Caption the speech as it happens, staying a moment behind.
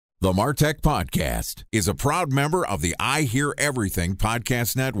The Martech Podcast is a proud member of the I Hear Everything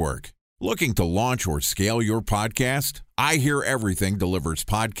Podcast Network. Looking to launch or scale your podcast? I Hear Everything delivers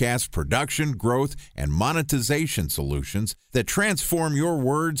podcast production, growth, and monetization solutions that transform your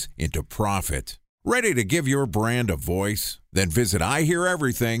words into profit. Ready to give your brand a voice? Then visit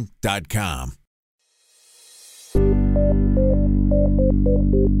iheareverything.com.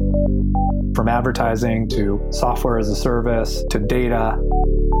 From advertising to software as a service to data.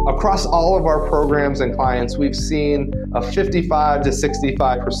 Across all of our programs and clients, we've seen a 55 to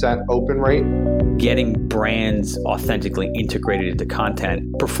 65% open rate. Getting brands authentically integrated into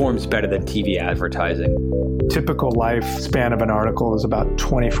content performs better than TV advertising. Typical lifespan of an article is about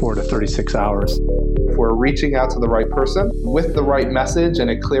 24 to 36 hours. If we're reaching out to the right person with the right message and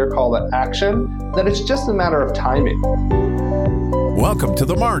a clear call to action, then it's just a matter of timing. Welcome to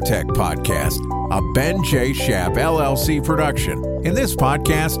the Martech Podcast, a Ben J. Schaap LLC production. In this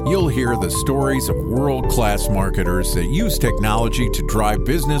podcast, you'll hear the stories of world-class marketers that use technology to drive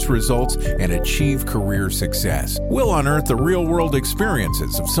business results and achieve career success. We'll unearth the real-world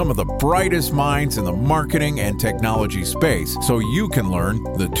experiences of some of the brightest minds in the marketing and technology space so you can learn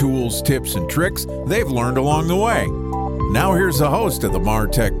the tools, tips, and tricks they've learned along the way. Now here's the host of the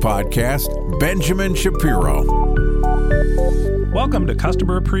Martech Podcast, Benjamin Shapiro. Welcome to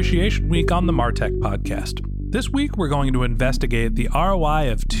Customer Appreciation Week on the Martech Podcast. This week, we're going to investigate the ROI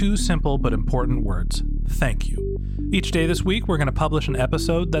of two simple but important words: thank you. Each day this week, we're going to publish an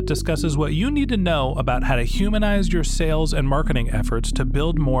episode that discusses what you need to know about how to humanize your sales and marketing efforts to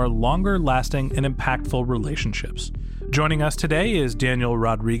build more longer-lasting and impactful relationships. Joining us today is Daniel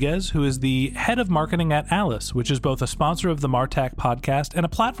Rodriguez, who is the head of marketing at Alyce, which is both a sponsor of the Martech Podcast and a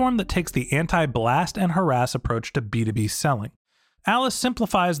platform that takes the anti-blast and harass approach to B2B selling. Alyce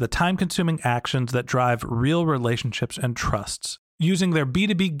simplifies the time-consuming actions that drive real relationships and trusts, using their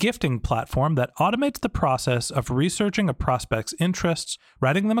B2B gifting platform that automates the process of researching a prospect's interests,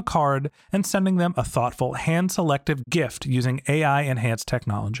 writing them a card, and sending them a thoughtful, hand-selective gift using AI-enhanced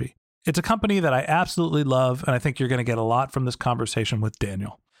technology. It's a company that I absolutely love, and I think you're going to get a lot from this conversation with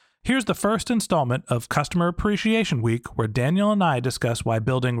Daniel. Here's the first installment of Customer Appreciation Week, where Daniel and I discuss why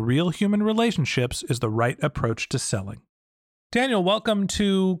building real human relationships is the right approach to selling. Daniel, welcome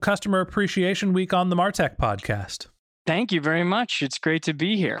to Customer Appreciation Week on the Martech Podcast. Thank you very much. It's great to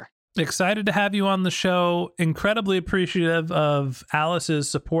be here. Excited to have you on the show. Incredibly appreciative of Alyce's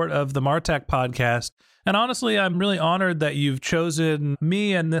support of the Martech Podcast. And honestly, I'm really honored that you've chosen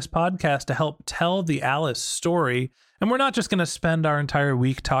me and this podcast to help tell the Alyce story. And we're not just going to spend our entire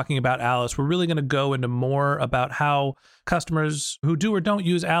week talking about Alyce. We're really going to go into more about how customers who do or don't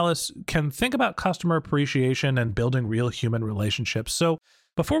use Alyce can think about customer appreciation and building real human relationships. So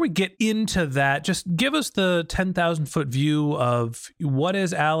before we get into that, just give us the 10,000-foot view of what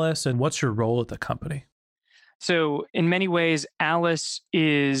is Alyce and what's your role at the company. So in many ways, Alyce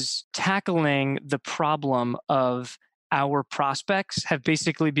is tackling the problem of our prospects have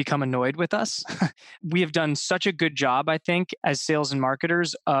basically become annoyed with us. We have done such a good job, I think, as sales and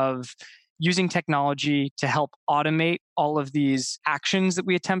marketers of using technology to help automate all of these actions that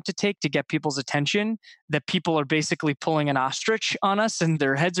we attempt to take to get people's attention, that people are basically pulling an ostrich on us and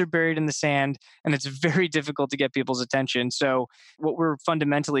their heads are buried in the sand, and it's very difficult to get people's attention. So what we're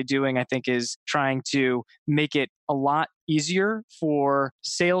fundamentally doing, I think, is trying to make it a lot easier for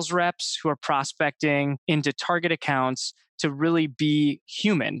sales reps who are prospecting into target accounts to really be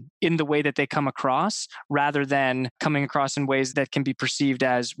human in the way that they come across, rather than coming across in ways that can be perceived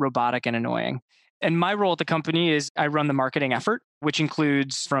as robotic and annoying. And my role at the company is I run the marketing effort, which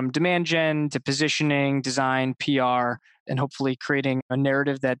includes from demand gen to positioning, design, PR, and hopefully creating a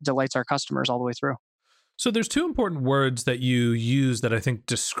narrative that delights our customers all the way through. So there's two important words that you use that I think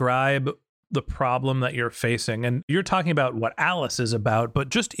describe the problem that you're facing. And you're talking about what Alyce is about, but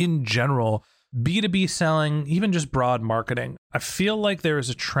just in general, B2B selling, even just broad marketing, I feel like there is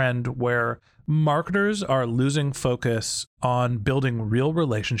a trend where marketers are losing focus on building real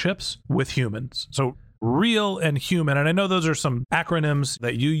relationships with humans. So real and human. And I know those are some acronyms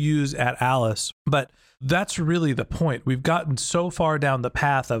that you use at Alyce, but that's really the point. We've gotten so far down the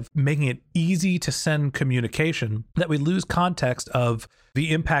path of making it easy to send communication that we lose context of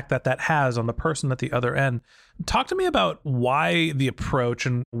the impact that that has on the person at the other end. Talk to me about why the approach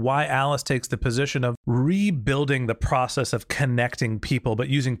and why Alyce takes the position of rebuilding the process of connecting people, but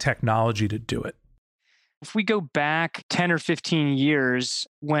using technology to do it. If we go back 10 or 15 years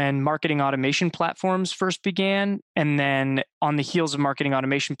when marketing automation platforms first began, and then on the heels of marketing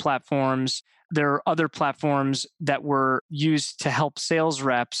automation platforms, there are other platforms that were used to help sales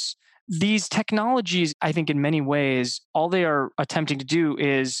reps These technologies, I think in many ways, all they are attempting to do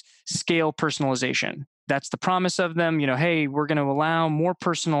is scale personalization. That's the promise of them. Hey, we're going to allow more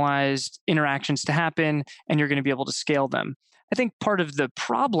personalized interactions to happen, and you're going to be able to scale them. I think part of the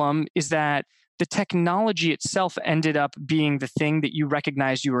problem is that the technology itself ended up being the thing that you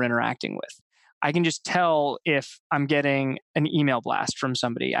recognized you were interacting with. I can just tell if I'm getting an email blast from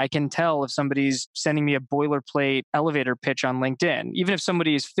somebody. I can tell if somebody's sending me a boilerplate elevator pitch on LinkedIn. Even if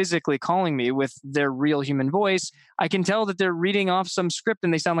somebody is physically calling me with their real human voice, I can tell that they're reading off some script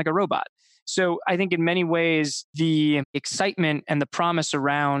and they sound like a robot. So I think in many ways, the excitement and the promise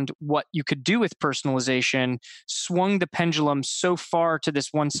around what you could do with personalization swung the pendulum so far to this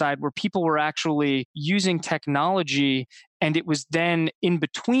one side where people were actually using technology and it was then in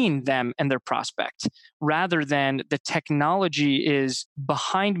between them and their prospect, rather than the technology is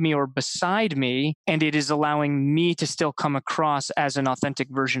behind me or beside me, and it is allowing me to still come across as an authentic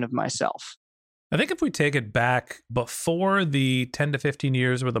version of myself. I think if we take it back before the 10 to 15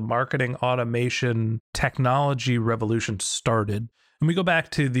 years where the marketing automation technology revolution started, and we go back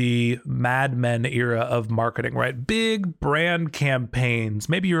to the Mad Men era of marketing, right? Big brand campaigns.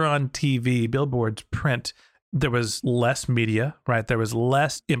 Maybe you're on TV, billboards, print. There was less media, right? There was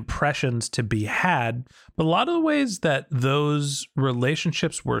less impressions to be had. But a lot of the ways that those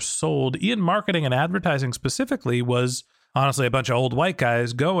relationships were sold in marketing and advertising specifically was honestly a bunch of old white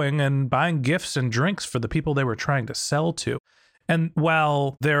guys going and buying gifts and drinks for the people they were trying to sell to. And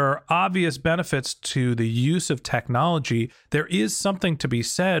while there are obvious benefits to the use of technology, there is something to be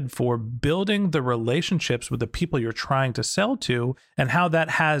said for building the relationships with the people you're trying to sell to and how that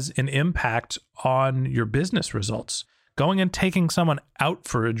has an impact on your business results. Going and taking someone out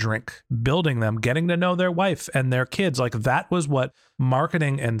for a drink, building them, getting to know their wife and their kids, like that was what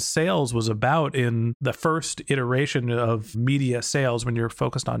marketing and sales was about in the first iteration of media sales when you're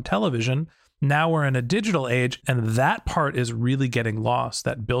focused on television. Now we're in a digital age, and that part is really getting lost,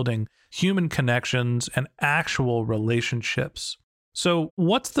 that building human connections and actual relationships. So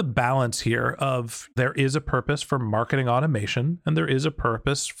what's the balance here of there is a purpose for marketing automation and there is a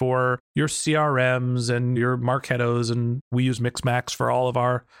purpose for your CRMs and your Marketos, and we use Mixmax for all of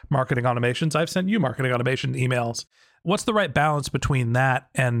our marketing automations. I've sent you marketing automation emails. What's the right balance between that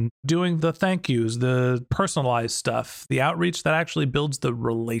and doing the thank yous, the personalized stuff, the outreach that actually builds the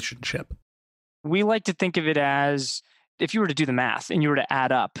relationship? We like to think of it as if you were to do the math and you were to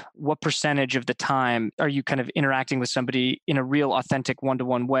add up what percentage of the time are you kind of interacting with somebody in a real authentic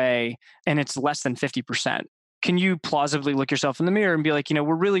one-to-one way, and it's less than 50%. Can you plausibly look yourself in the mirror and be like,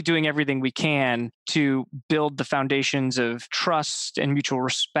 we're really doing everything we can to build the foundations of trust and mutual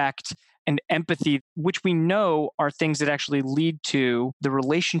respect and empathy, which we know are things that actually lead to the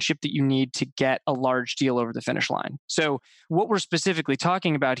relationship that you need to get a large deal over the finish line. So what we're specifically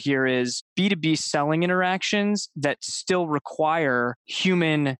talking about here is B2B selling interactions that still require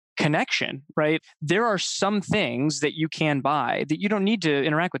human connection, right? There are some things that you can buy that you don't need to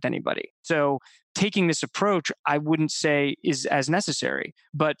interact with anybody. So taking this approach, I wouldn't say is as necessary.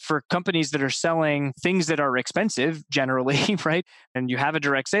 But for companies that are selling things that are expensive generally, right? And you have a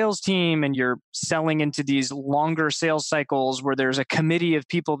direct sales team and you're selling into these longer sales cycles where there's a committee of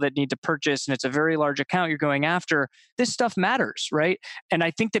people that need to purchase and it's a very large account you're going after, this stuff matters, right? And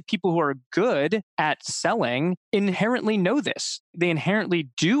I think that people who are good at selling inherently know this. They inherently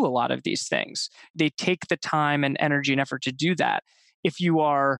do a lot of these things. They take the time and energy and effort to do that. If you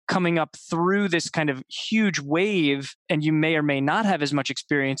are coming up through this kind of huge wave and you may or may not have as much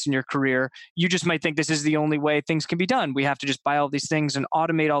experience in your career, you just might think this is the only way things can be done. We have to just buy all these things and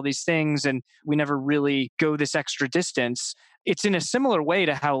automate all these things, and we never really go this extra distance. It's in a similar way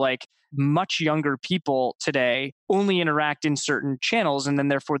to how much younger people today only interact in certain channels, and then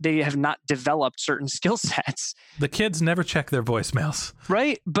therefore they have not developed certain skill sets. The kids never check their voicemails.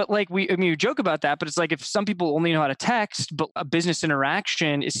 Right. But we joke about that, but it's like if some people only know how to text, but a business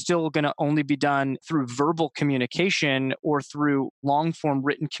interaction is still going to only be done through verbal communication or through long form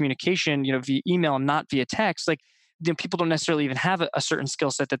written communication, via email and not via text, people don't necessarily even have a certain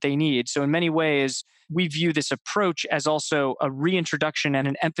skill set that they need. So in many ways, we view this approach as also a reintroduction and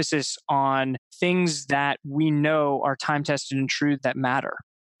an emphasis on things that we know are time-tested and true that matter.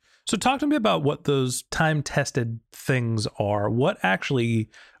 So talk to me about what those time-tested things are. What actually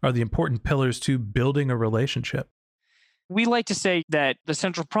are the important pillars to building a relationship? We like to say that the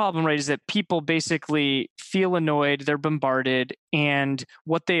central problem, right, is that people basically feel annoyed, they're bombarded, and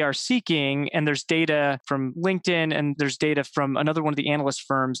what they are seeking, and there's data from LinkedIn and there's data from another one of the analyst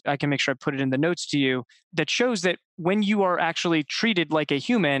firms, I can make sure I put it in the notes to you, that shows that when you are actually treated like a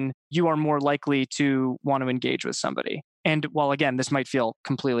human, you are more likely to want to engage with somebody. And while, again, this might feel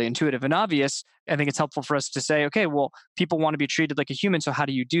completely intuitive and obvious, I think it's helpful for us to say, okay, well, people want to be treated like a human. So how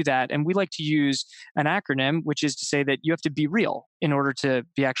do you do that? And we like to use an acronym, which is to say that you have to be real in order to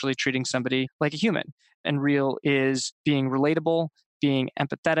be actually treating somebody like a human. And real is being relatable, being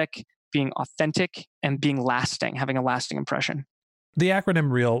empathetic, being authentic, and being lasting, having a lasting impression. The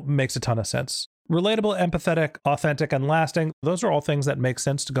acronym REAL makes a ton of sense. Relatable, empathetic, authentic, and lasting. Those are all things that make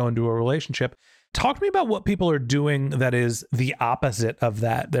sense to go into a relationship. Talk to me about what people are doing that is the opposite of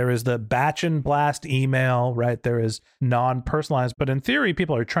that. There is the batch and blast email, right? There is non-personalized, but in theory,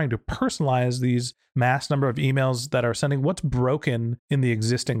 people are trying to personalize these mass number of emails that are sending. What's broken in the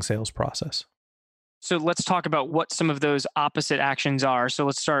existing sales process? So let's talk about what some of those opposite actions are. So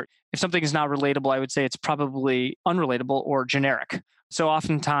let's start. If something is not relatable, I would say it's probably unrelatable or generic. So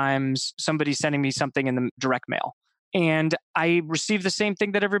oftentimes somebody's sending me something in the direct mail and I receive the same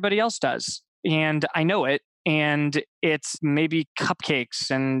thing that everybody else does. And I know it. And it's maybe cupcakes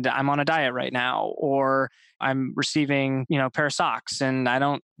and I'm on a diet right now, or I'm receiving, a pair of socks and I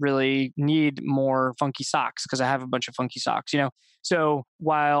don't really need more funky socks because I have a bunch of funky socks, So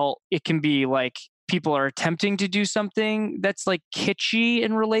while it can be like people are attempting to do something that's like kitschy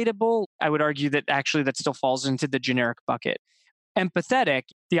and relatable, I would argue that actually that still falls into the generic bucket. Empathetic,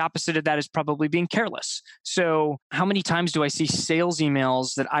 the opposite of that is probably being careless. So how many times do I see sales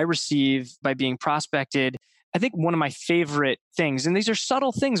emails that I receive by being prospected? I think one of my favorite things, and these are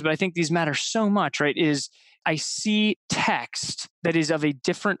subtle things, but I think these matter so much, right, is I see text that is of a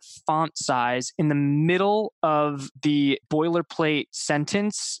different font size in the middle of the boilerplate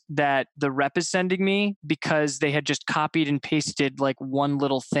sentence that the rep is sending me because they had just copied and pasted like one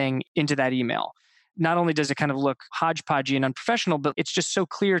little thing into that email. Not only does it kind of look hodgepodgey and unprofessional, but it's just so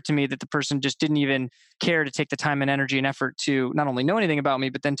clear to me that the person just didn't even care to take the time and energy and effort to not only know anything about me,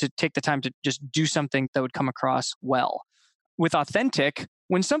 but then to take the time to just do something that would come across well. With authentic,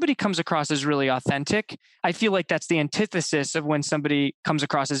 when somebody comes across as really authentic, I feel like that's the antithesis of when somebody comes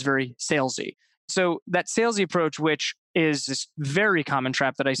across as very salesy. So that salesy approach, which is this very common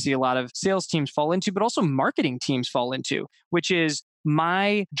trap that I see a lot of sales teams fall into, but also marketing teams fall into, which is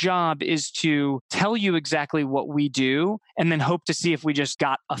my job is to tell you exactly what we do and then hope to see if we just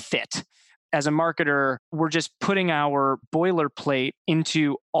got a fit. As a marketer, we're just putting our boilerplate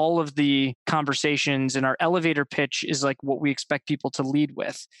into all of the conversations, and our elevator pitch is like what we expect people to lead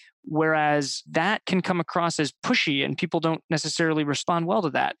with. Whereas that can come across as pushy and people don't necessarily respond well to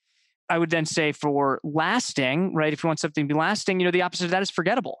that. I would then say for lasting, right? If you want something to be lasting, the opposite of that is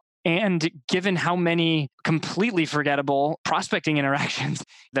forgettable. And given how many completely forgettable prospecting interactions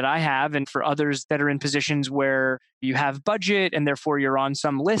that I have, and for others that are in positions where you have budget and therefore you're on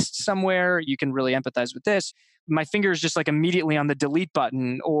some list somewhere, you can really empathize with this. My finger is just like immediately on the delete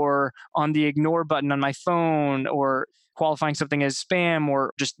button or on the ignore button on my phone, or qualifying something as spam,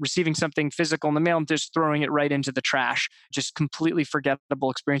 or just receiving something physical in the mail and just throwing it right into the trash. Just completely forgettable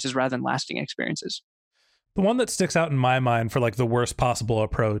experiences rather than lasting experiences. The one that sticks out in my mind for like the worst possible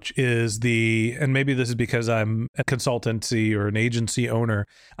approach is and maybe this is because I'm a consultancy or an agency owner,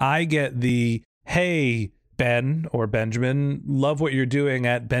 I get the, hey, Ben or Benjamin, love what you're doing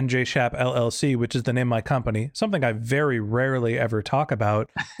at Ben J. Shap LLC, which is the name of my company, something I very rarely ever talk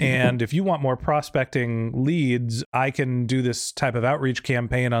about. And if you want more prospecting leads, I can do this type of outreach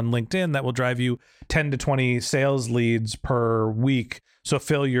campaign on LinkedIn that will drive you 10 to 20 sales leads per week. So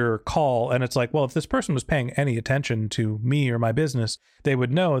fill your call. And it's like, well, if this person was paying any attention to me or my business, they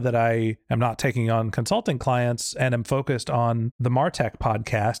would know that I am not taking on consulting clients and am focused on the Martech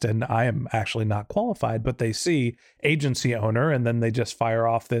podcast. And I am actually not qualified, but they see agency owner and then they just fire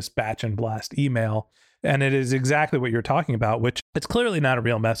off this batch and blast email. And it is exactly what you're talking about, which it's clearly not a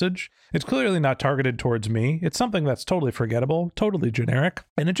real message. It's clearly not targeted towards me. It's something that's totally forgettable, totally generic,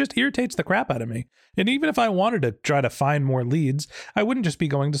 and it just irritates the crap out of me. And even if I wanted to try to find more leads, I wouldn't just be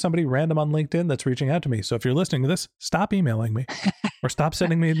going to somebody random on LinkedIn that's reaching out to me. So if you're listening to this, stop emailing me or stop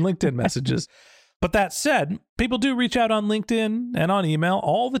sending me LinkedIn messages. But that said, people do reach out on LinkedIn and on email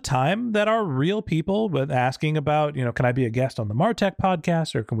all the time that are real people with asking about, can I be a guest on the Martech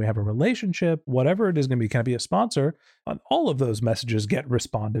podcast, or can we have a relationship? Whatever it is going to be, can I be a sponsor? All of those messages get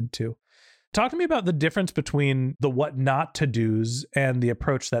responded to. Talk to me about the difference between the what not to do's and the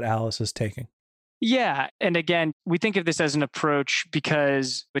approach that Alice is taking. Yeah. And again, we think of this as an approach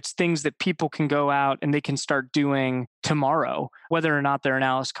because it's things that people can go out and they can start doing tomorrow, whether or not they're an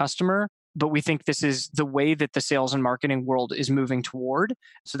Alice customer. but we think this is the way that the sales and marketing world is moving toward.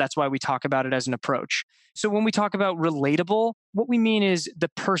 So that's why we talk about it as an approach. So when we talk about relatable, what we mean is the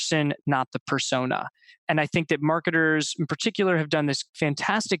person, not the persona. And I think that marketers in particular have done this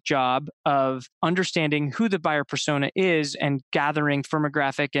fantastic job of understanding who the buyer persona is and gathering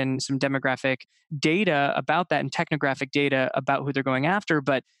firmographic and some demographic data about that and technographic data about who they're going after.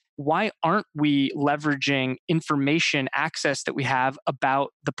 But why aren't we leveraging information access that we have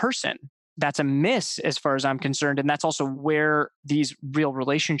about the person? That's a miss as far as I'm concerned. And that's also where these real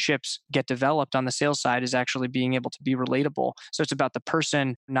relationships get developed on the sales side, is actually being able to be relatable. So it's about the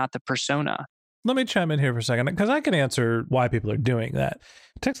person, not the persona. Let me chime in here for a second, because I can answer why people are doing that.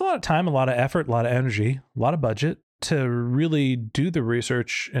 It takes a lot of time, a lot of effort, a lot of energy, a lot of budget to really do the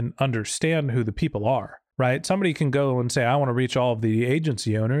research and understand who the people are. Right? Somebody can go and say, I want to reach all of the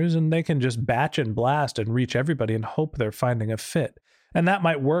agency owners, and they can just batch and blast and reach everybody and hope they're finding a fit. And that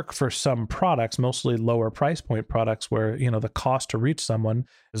might work for some products, mostly lower price point products where, the cost to reach someone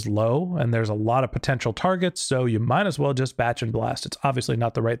is low and there's a lot of potential targets. So you might as well just batch and blast. It's obviously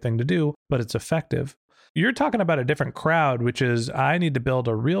not the right thing to do, but it's effective. You're talking about a different crowd, which is I need to build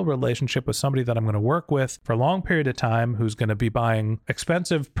a real relationship with somebody that I'm going to work with for a long period of time, who's going to be buying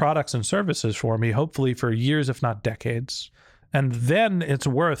expensive products and services for me, hopefully for years, if not decades. And then it's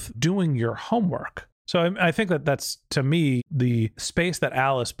worth doing your homework. So I think that's, to me, the space that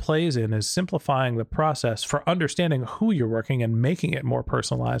Alice plays in is simplifying the process for understanding who you're working and making it more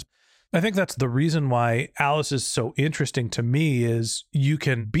personalized. I think that's the reason why Alice is so interesting to me, is you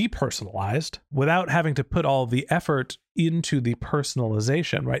can be personalized without having to put all the effort into the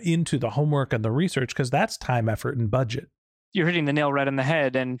personalization, right? Into the homework and the research, because that's time, effort, and budget. You're hitting the nail right on the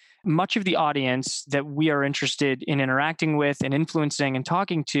head. And much of the audience that we are interested in interacting with and influencing and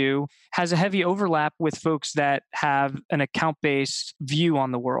talking to has a heavy overlap with folks that have an account-based view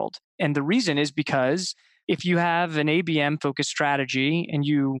on the world. And the reason is because if you have an ABM focused strategy and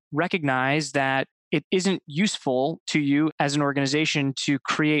you recognize that it isn't useful to you as an organization to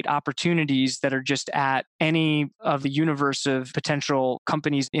create opportunities that are just at any of the universe of potential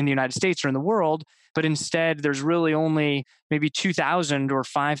companies in the United States or in the world, but instead there's really only maybe 2,000 or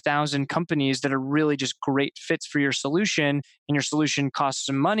 5,000 companies that are really just great fits for your solution, and your solution costs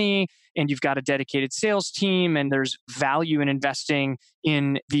some money, and you've got a dedicated sales team, and there's value in investing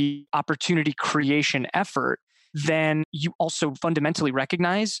in the opportunity creation effort, then you also fundamentally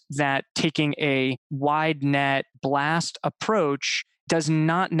recognize that taking a wide net blast approach does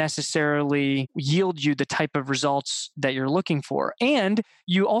not necessarily yield you the type of results that you're looking for. And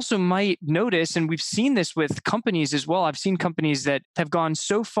you also might notice, and we've seen this with companies as well, I've seen companies that have gone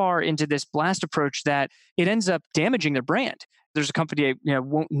so far into this blast approach that it ends up damaging their brand. There's a company, I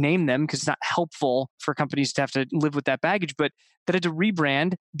won't name them because it's not helpful for companies to have to live with that baggage, but that had to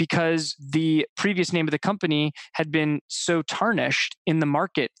rebrand because the previous name of the company had been so tarnished in the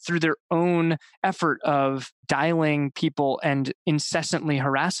market through their own effort of dialing people and incessantly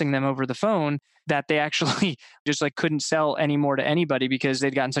harassing them over the phone that they actually just couldn't sell anymore to anybody because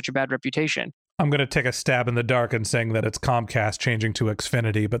they'd gotten such a bad reputation. I'm going to take a stab in the dark and saying that it's Comcast changing to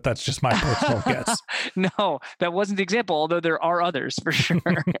Xfinity, but that's just my personal guess. No, that wasn't the example, although there are others for sure.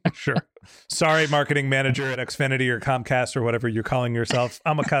 Sure. Sorry, marketing manager at Xfinity or Comcast or whatever you're calling yourself.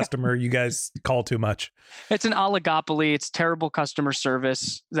 I'm a customer. You guys call too much. It's an oligopoly. It's terrible customer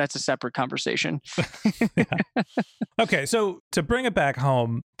service. That's a separate conversation. Yeah. Okay, so to bring it back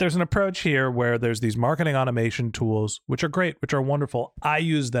home, there's an approach here where there's these marketing automation tools, which are great, which are wonderful. I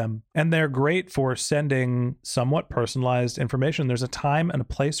use them, and they're great for sending somewhat personalized information. There's a time and a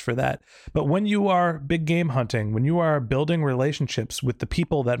place for that. But when you are big game hunting, when you are building relationships with the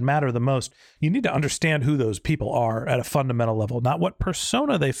people that matter the most, you need to understand who those people are at a fundamental level, not what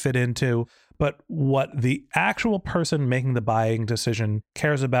persona they fit into, but what the actual person making the buying decision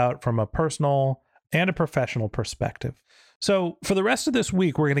cares about from a personal and a professional perspective. So for the rest of this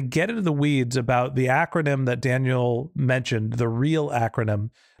week, we're going to get into the weeds about the acronym that Daniel mentioned, the REAL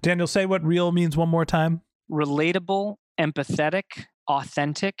acronym. Daniel, say what REAL means one more time. Relatable, empathetic,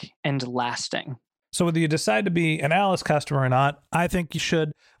 authentic, and lasting. So whether you decide to be an Alice customer or not, I think you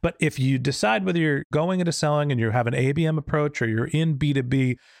should. But if you decide whether you're going into selling and you have an ABM approach or you're in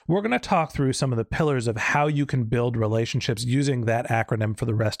B2B, we're going to talk through some of the pillars of how you can build relationships using that acronym for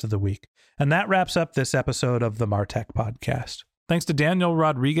the rest of the week. And that wraps up this episode of the Martech Podcast. Thanks to Daniel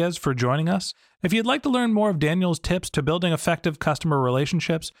Rodriguez for joining us. If you'd like to learn more of Daniel's tips to building effective customer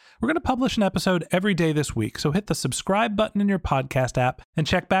relationships, we're going to publish an episode every day this week, so hit the subscribe button in your podcast app and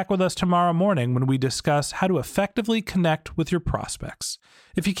check back with us tomorrow morning when we discuss how to effectively connect with your prospects.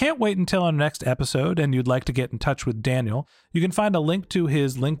 If you can't wait until our next episode and you'd like to get in touch with Daniel, you can find a link to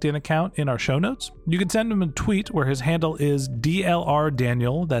his LinkedIn account in our show notes. You can send him a tweet where his handle is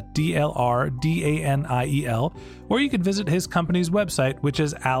DLRDaniel, that's DLRDaniel, or you can visit his company's website, which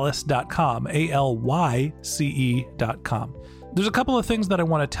is alyce.com, ALYCE.com. There's a couple of things that I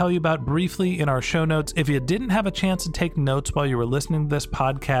want to tell you about briefly in our show notes. If you didn't have a chance to take notes while you were listening to this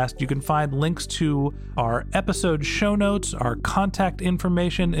podcast, you can find links to our episode show notes, our contact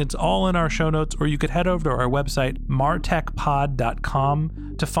information. It's all in our show notes, or you could head over to our website,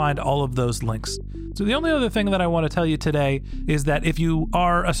 martechpod.com, to find all of those links. So the only other thing that I want to tell you today is that if you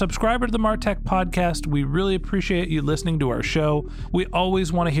are a subscriber to the Martech podcast, we really appreciate you listening to our show. We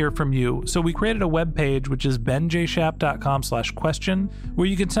always want to hear from you. So we created a webpage, which is benjshap.com/question, where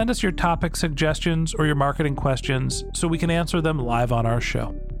you can send us your topic suggestions or your marketing questions so we can answer them live on our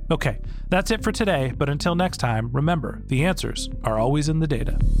show. Okay, that's it for today, but until next time, remember, the answers are always in the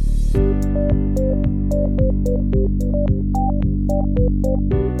data.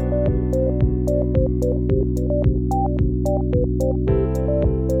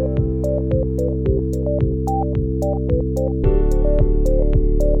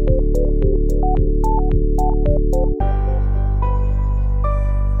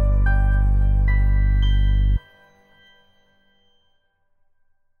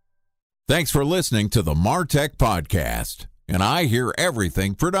 Thanks for listening to the Martech Podcast, an I Hear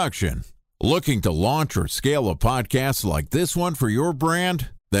Everything production. Looking to launch or scale a podcast like this one for your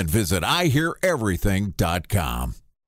brand? Then visit iheareverything.com.